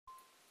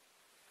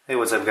Hey,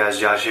 what's up guys?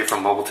 Josh here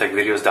from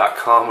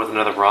MobileTechVideos.com with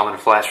another ROM and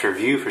flash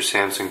review for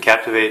Samsung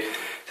Captivate.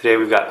 Today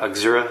we've got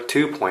Axura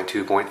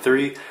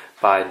 2.2.3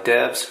 by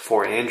Devs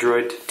for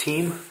Android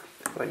team.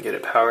 Go ahead and get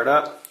it powered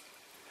up.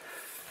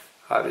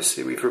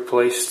 Obviously we've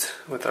replaced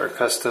with our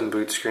custom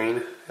boot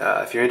screen.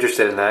 If you're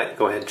interested in that,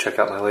 go ahead and check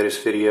out my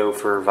latest video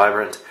for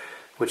Vibrant,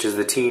 which is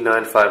the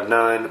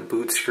T959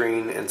 boot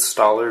screen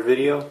installer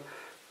video.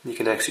 You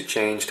can actually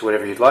change to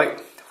whatever you'd like,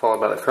 followed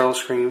by the kernel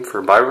screen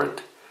for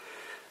Vibrant.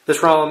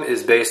 This ROM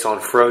is based on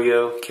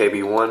Froyo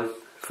KB1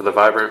 for the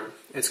Vibrant.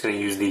 It's going to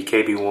use the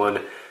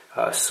KB1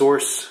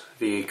 source,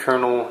 the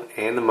kernel,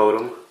 and the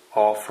modem,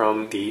 all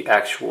from the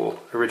actual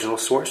original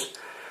source.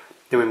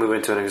 Then we move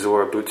into an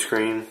Axura boot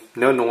screen.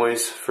 No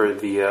noise for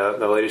the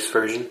latest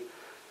version.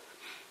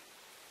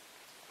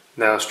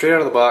 Now, straight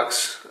out of the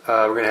box,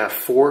 we're going to have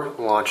 4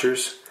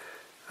 launchers.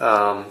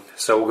 So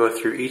we'll go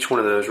through each one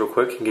of those real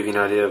quick and give you an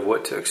idea of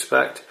what to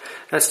expect.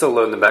 That's still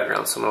loading in the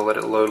background, so I'm going to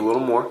let it load a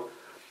little more.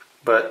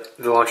 But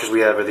the launchers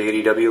we have are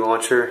the ADW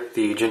launcher,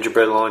 the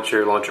Gingerbread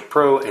launcher, Launcher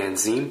Pro, and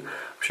Zeem. I'm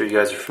sure you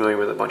guys are familiar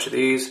with a bunch of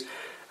these.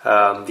 The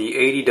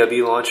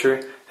ADW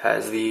launcher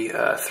has the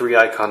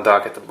 3-icon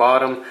dock at the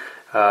bottom,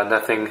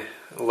 nothing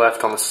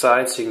left on the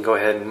side, so you can go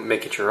ahead and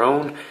make it your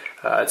own.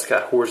 It's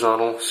got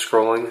horizontal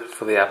scrolling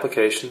for the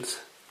applications.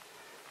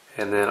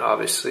 And then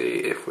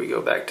obviously if we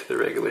go back to the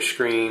regular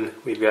screen,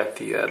 we've got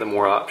the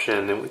more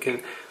option, and we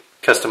can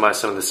customize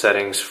some of the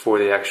settings for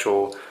the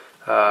actual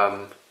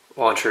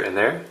launcher in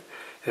there.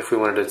 If we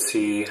wanted to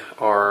see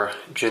our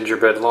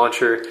Gingerbread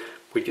launcher,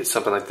 we'd get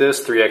something like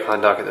this,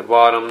 3-icon dock at the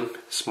bottom,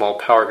 small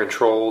power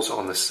controls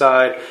on the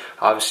side,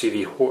 obviously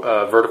the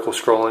vertical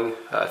scrolling,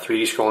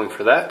 3D scrolling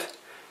for that,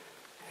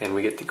 and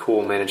we get the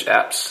cool Manage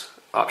Apps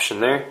option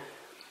there.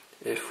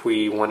 If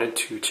we wanted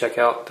to check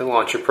out the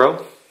Launcher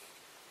Pro,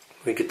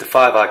 we get the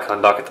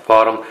 5-icon dock at the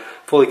bottom,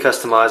 fully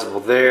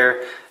customizable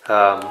there.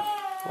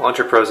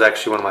 Launcher Pro is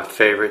actually one of my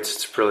favorites.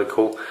 It's really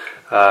cool.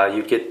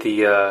 You get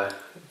the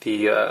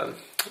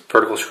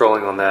vertical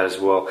scrolling on that as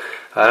well.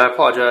 And I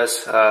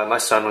apologize, my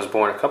son was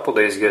born a couple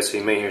days ago, so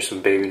you may hear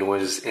some baby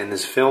noises in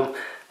this film,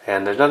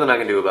 and there's nothing I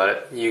can do about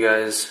it. You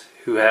guys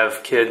who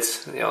have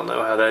kids, y'all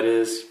know how that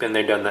is. Been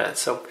there, done that.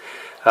 So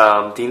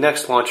the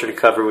next launcher to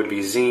cover would be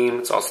Zeem.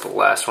 It's also the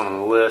last one on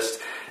the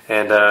list,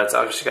 and it's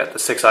obviously got the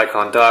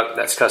 6-icon dock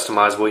that's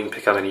customizable. You can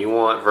pick how many you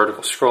want,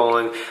 vertical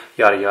scrolling,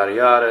 yada yada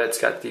yada. It's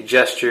got the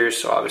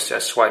gestures, so obviously I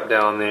swipe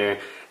down there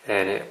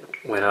and it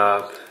went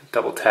up,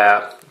 double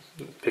tap,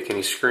 pick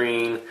any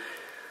screen.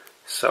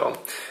 So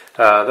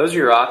those are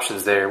your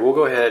options there. We'll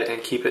go ahead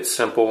and keep it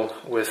simple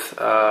with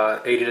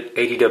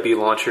ADW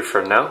launcher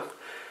for now.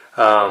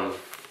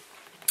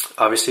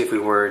 Obviously, if we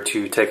were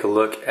to take a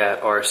look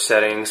at our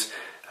settings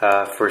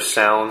for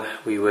sound,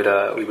 we would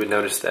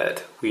notice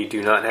that we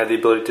do not have the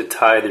ability to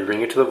tie the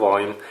ringer to the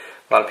volume.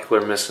 A lot of people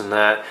are missing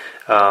that.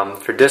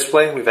 For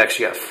display, we've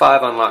actually got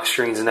 5 unlock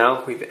screens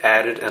now. We've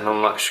added an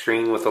unlock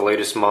screen with the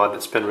latest mod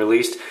that's been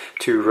released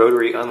to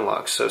rotary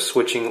unlock. So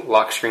switching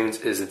lock screens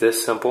is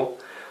this simple,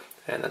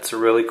 and that's a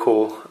really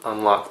cool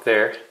unlock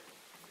there.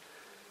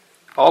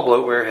 All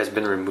bloatware has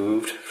been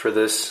removed for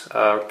this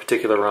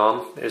particular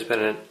ROM. There's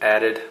been an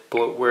added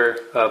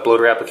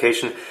bloater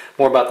application.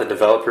 More about the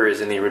developer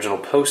is in the original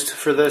post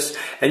for this,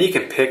 and you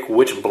can pick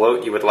which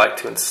bloat you would like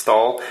to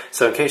install.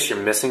 So in case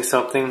you're missing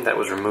something that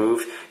was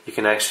removed, you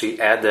can actually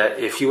add that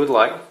if you would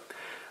like.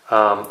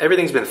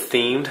 Everything's been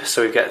themed,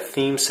 so we've got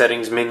theme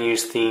settings,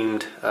 menus,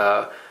 themed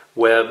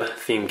web,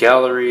 themed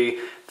gallery,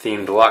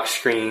 themed lock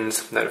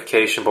screens,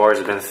 notification bars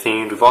have been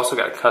themed. We've also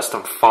got a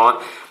custom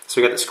font. So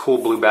we got this cool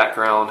blue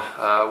background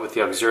with the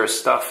Axura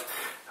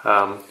stuff.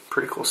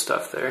 Pretty cool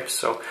stuff there.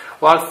 So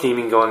a lot of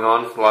theming going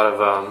on, a lot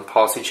of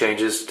policy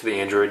changes to the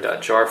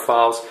Android.jar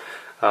files,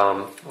 a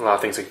lot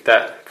of things like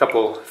that. A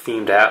couple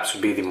themed apps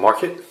would be the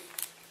Market.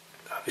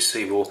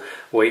 Obviously we'll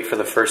wait for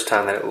the first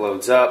time that it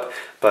loads up,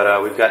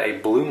 but we've got a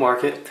blue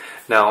Market.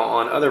 Now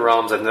on other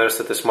ROMs I've noticed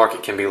that this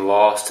Market can be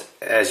lost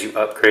as you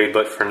upgrade,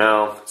 but for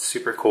now it's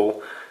super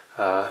cool.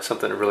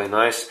 Something really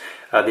nice.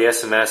 The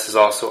SMS has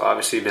also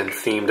obviously been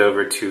themed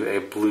over to a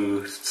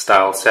blue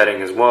style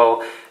setting as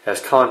well as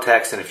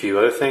contacts and a few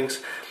other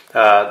things.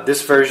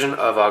 This version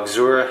of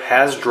Axura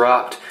has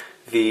dropped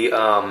the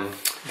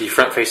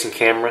front-facing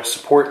camera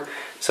support.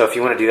 So if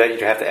you want to do that,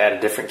 you have to add a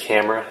different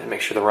camera and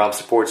make sure the ROM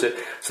supports it.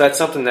 So that's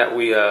something that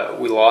we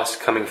lost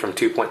coming from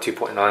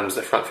 2.2.9 was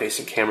the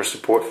front-facing camera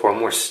support for a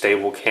more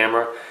stable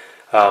camera.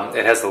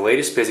 It has the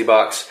latest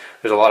BusyBox.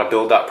 There's a lot of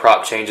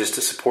build.prop changes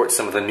to support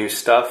some of the new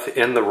stuff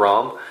in the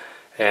ROM,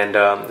 and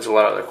there's a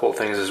lot of other cool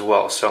things as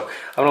well. So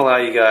I'm going to allow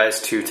you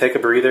guys to take a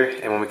breather,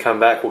 and when we come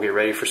back we'll get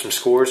ready for some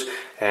scores,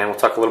 and we'll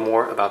talk a little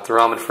more about the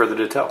ROM in further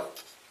detail.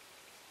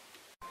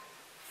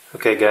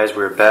 Okay guys,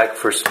 we're back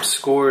for some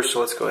scores, so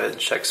let's go ahead and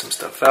check some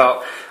stuff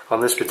out.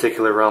 On this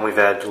particular ROM we've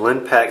had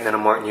LinPack,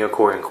 Nanomart,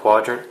 NeoCore, and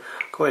Quadrant.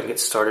 Go ahead and get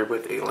started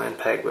with a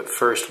LinPack, but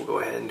first we'll go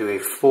ahead and do a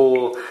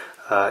full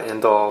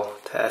end-all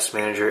task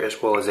manager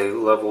as well as a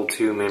level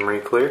 2 memory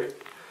clear.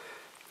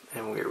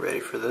 And we'll get ready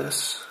for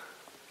this.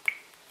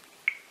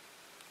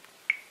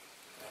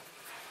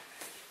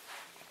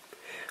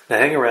 Now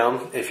hang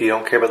around. If you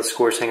don't care about the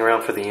scores, hang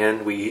around for the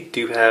end. We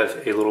do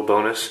have a little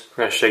bonus.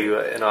 We're going to show you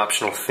an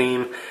optional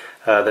theme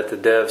that the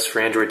devs for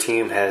Android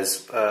team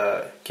has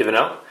given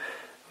out.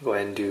 We'll go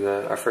ahead and do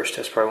our first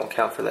test. Probably won't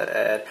count for that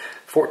ad.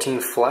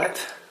 14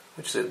 flat,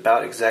 which is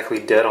about exactly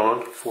dead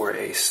on for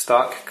a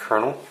stock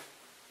kernel.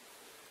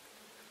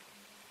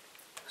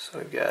 So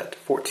we've got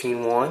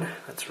 14.1.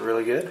 That's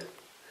really good.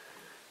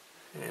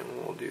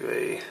 And we'll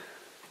do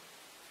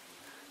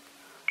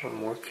one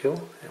more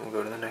kill, and we'll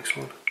go to the next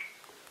one.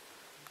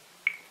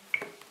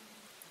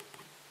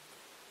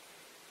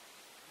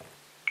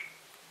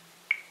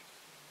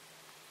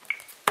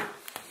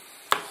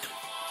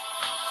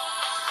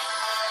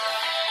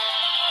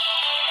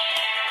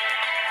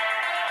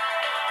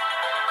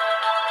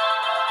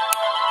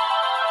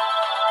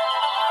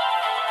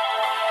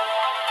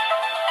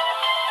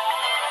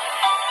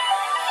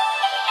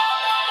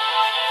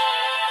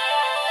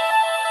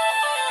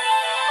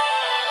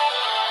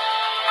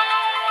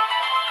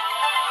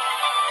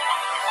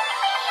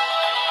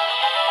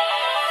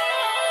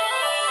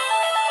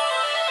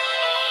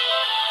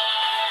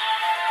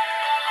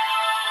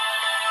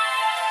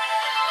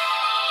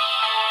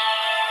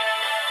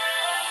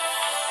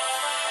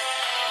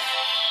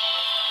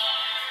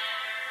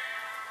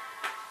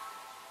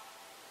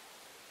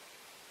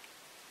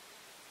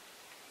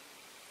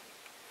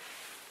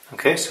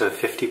 Okay, so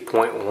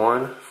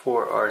 50.1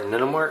 for our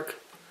Ninomark.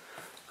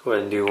 Go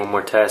ahead and do one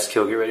more task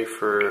kill. Get ready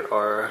for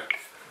our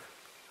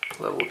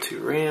level 2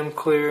 RAM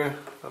clear.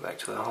 Go back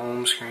to the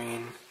home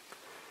screen,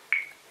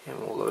 and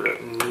we'll load up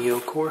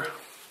NeoCore.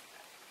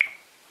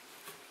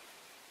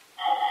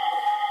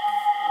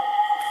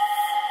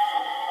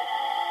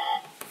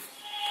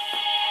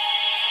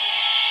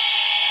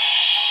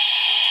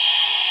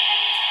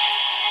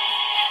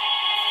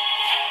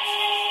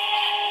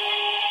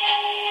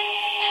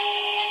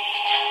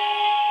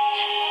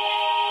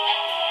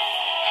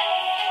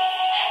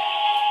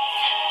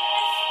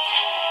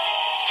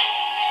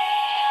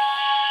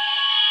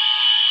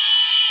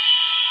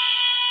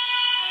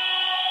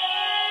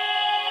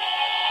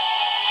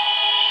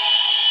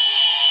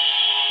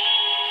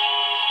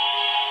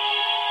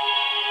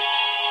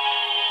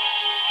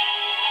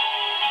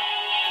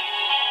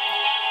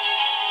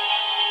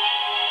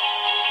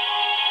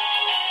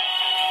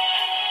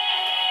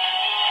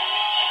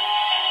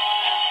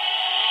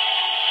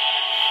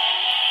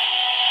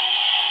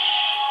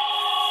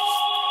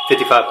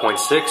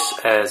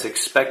 .6 as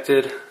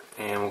expected,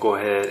 and we'll go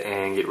ahead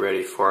and get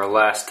ready for our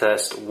last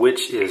test,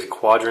 which is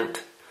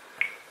quadrant.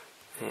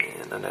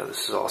 And I know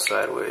this is all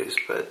sideways,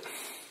 but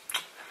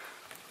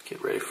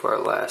get ready for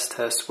our last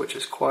test, which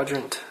is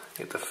quadrant.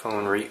 Get the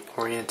phone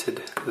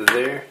reoriented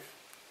there,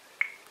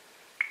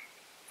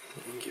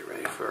 and get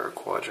ready for our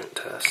quadrant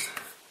test.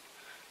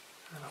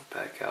 And I'll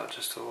back out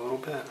just a little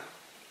bit,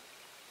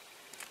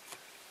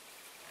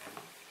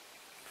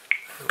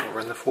 and we'll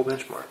run the full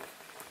benchmark.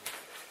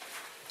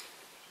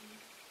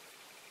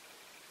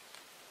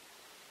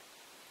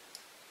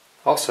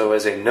 Also,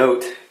 as a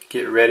note,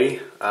 get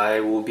ready. I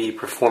will be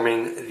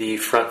performing the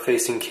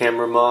front-facing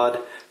camera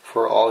mod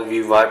for all of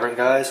you Vibrant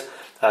guys.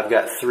 I've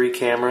got 3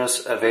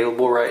 cameras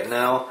available right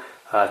now.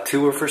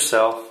 2 are for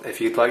sale.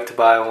 If you'd like to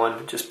buy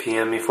one, just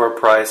PM me for a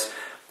price.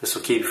 This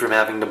will keep you from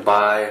having to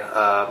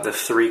buy the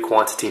 3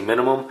 quantity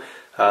minimum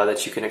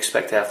that you can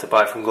expect to have to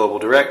buy from Global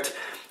Direct.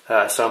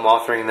 So I'm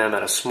offering them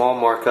at a small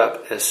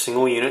markup as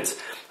single units.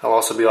 I'll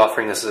also be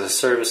offering this as a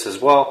service as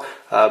well,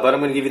 but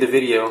I'm going to give you the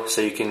video so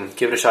you can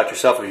give it a shot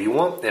yourself if you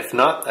want. If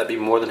not, I'd be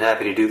more than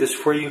happy to do this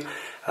for you.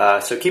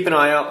 So keep an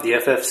eye out. The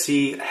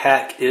FFC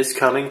hack is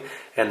coming,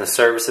 and the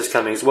service is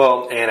coming as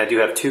well. And I do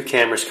have 2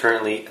 cameras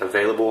currently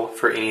available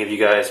for any of you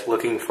guys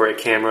looking for a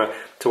camera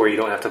to where you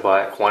don't have to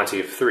buy a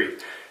quantity of 3.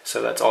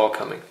 So that's all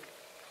coming.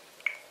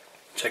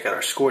 Check out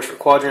our scores for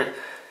quadrant,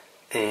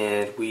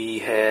 and we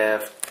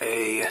have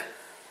a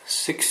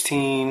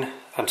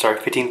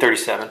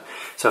 1537.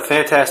 So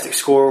fantastic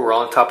score. We're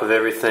on top of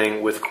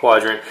everything with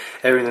quadrant.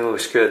 Everything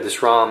looks good.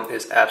 This ROM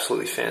is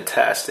absolutely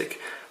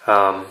fantastic.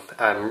 I'm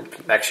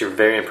actually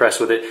very impressed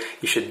with it.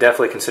 You should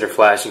definitely consider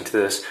flashing to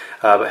this.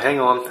 But hang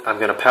on, I'm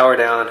going to power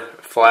down,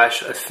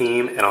 flash a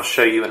theme, and I'll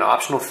show you an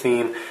optional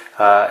theme.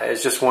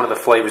 It's just one of the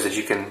flavors that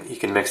you can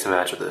mix and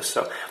match with this.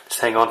 So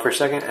just hang on for a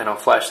second, and I'll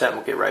flash that, and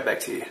we'll get right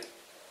back to you.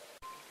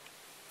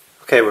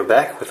 Okay, we're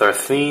back with our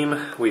theme.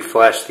 We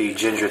flashed the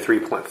Ginger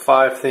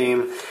 3.5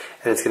 theme,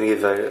 and it's going to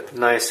give a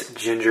nice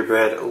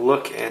gingerbread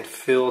look and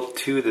feel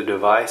to the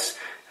device.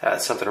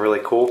 Something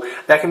really cool.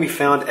 That can be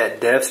found at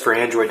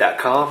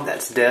devsforandroid.com.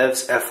 That's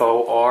devs,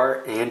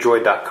 F-O-R,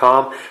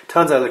 android.com.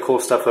 Tons of other cool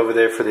stuff over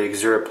there for the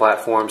Axura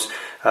platforms,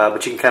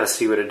 but you can kind of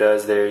see what it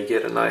does there. You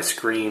get a nice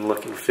green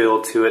look and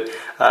feel to it.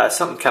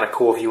 Something kind of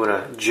cool if you want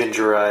to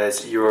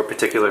gingerize your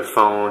particular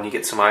phone. You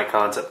get some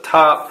icons up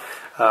top.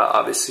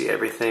 Obviously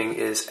everything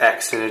is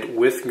accented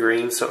with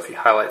green, so if you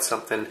highlight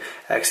something,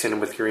 accented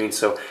with green,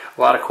 so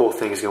a lot of cool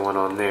things going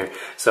on there.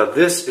 So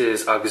this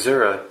is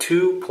Axura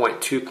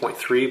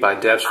 2.2.3 by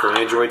Devs for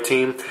Android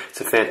team.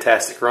 It's a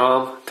fantastic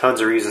ROM, tons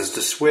of reasons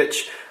to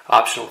switch.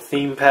 optional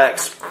theme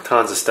packs,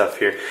 tons of stuff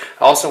here.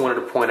 I also wanted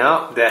to point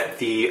out that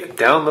the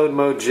download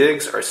mode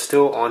jigs are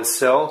still on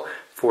sale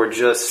for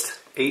just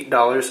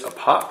 $8 a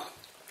pop.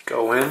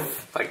 Go in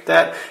like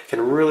that. You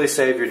can really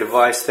save your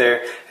device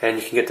there, and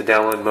you can get the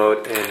download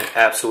mode and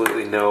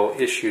absolutely no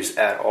issues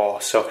at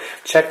all. So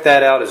check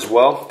that out as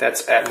well.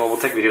 That's at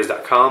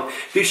mobiletechvideos.com.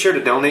 Be sure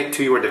to donate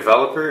to your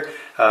developer.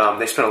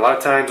 They spend a lot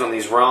of time on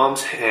these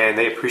ROMs, and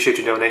they appreciate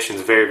your donations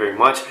very, very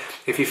much.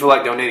 If you feel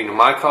like donating to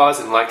my cause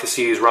and like to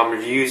see these ROM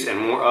reviews and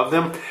more of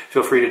them,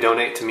 feel free to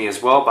donate to me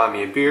as well. Buy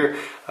me a beer.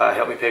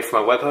 Help me pay for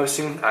my web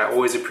hosting. I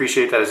always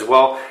appreciate that as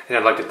well, and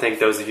I'd like to thank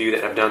those of you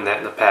that have done that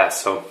in the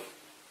past. So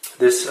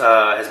this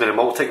has been a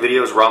Mobile Tech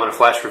Videos ROM and a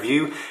Flash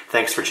review.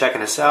 Thanks for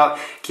checking us out.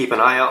 Keep an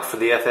eye out for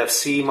the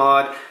FFC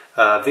mod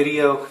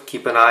video.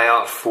 Keep an eye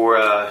out for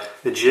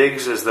the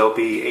jigs, as they'll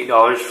be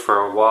 $8 for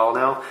a while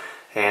now.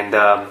 And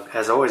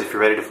as always, if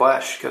you're ready to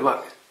flash, good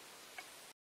luck.